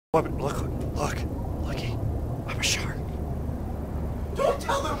Look, looky. I'm a shark. Don't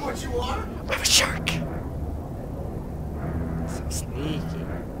tell them what you are! I'm a shark. So sneaky.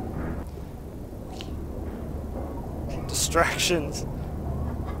 Distractions.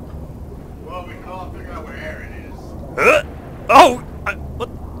 Well, we can all figure out where Aaron is. Oh! What?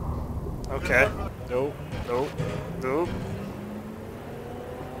 Okay. Nope.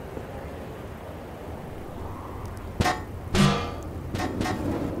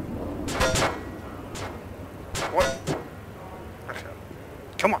 What? Okay.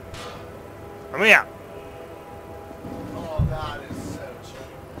 Come on. Let me out. Oh, that is so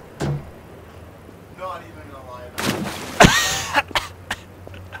cheap. Not even gonna lie about it.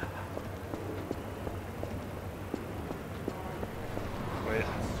 Wait.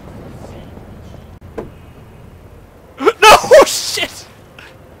 No! Shit!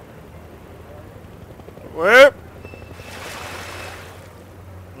 Where?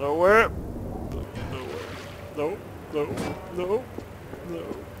 Nowhere. No.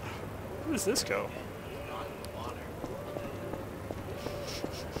 Where does this go? not in the water.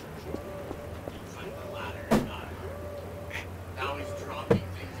 Find the ladder. Now he's dropping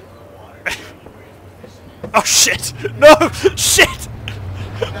things into the water. Where his position is. Oh shit! No! Shit!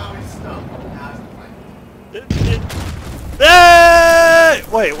 Now he's stuck. Now he's playing. Hey!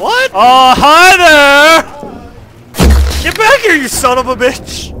 Wait, what? Oh, hi there! Get back here, you son of a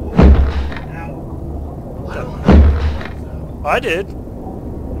bitch! I don't know. I did.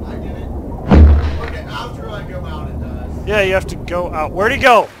 I did it. Okay, after I go out, it does. Yeah, you have to go out. Where'd he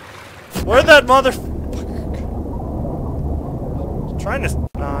go? Where'd that motherfucker? Trying to.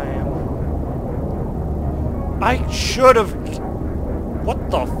 I should have.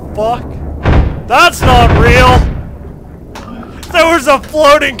 What the fuck? That's not real! There was a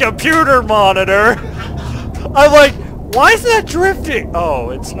floating computer monitor! I'm like, why is that drifting?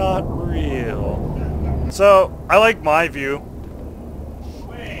 Oh, it's not real. So, I like my view.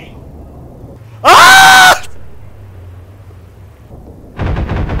 Wait. Ah!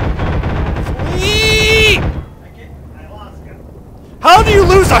 Flee! I lost him. How do you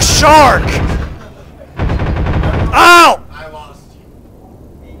lose a shark? Ow! I lost you.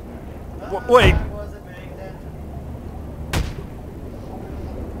 Wait. I wasn't paying attention.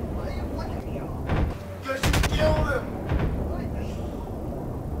 Why are you flicking me off? Because you killed him!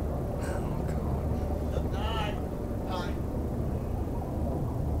 Die.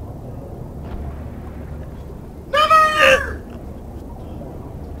 Never!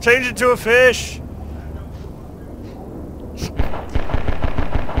 Change it to a fish.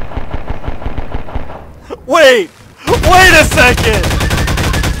 Wait a second.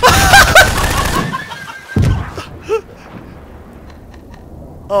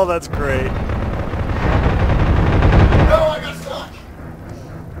 Oh, that's great. No, I got stuck!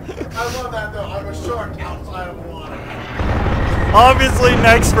 I love that though. I'm a shark outside of water. Obviously,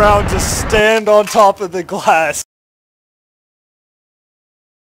 next round, just stand on top of the glass.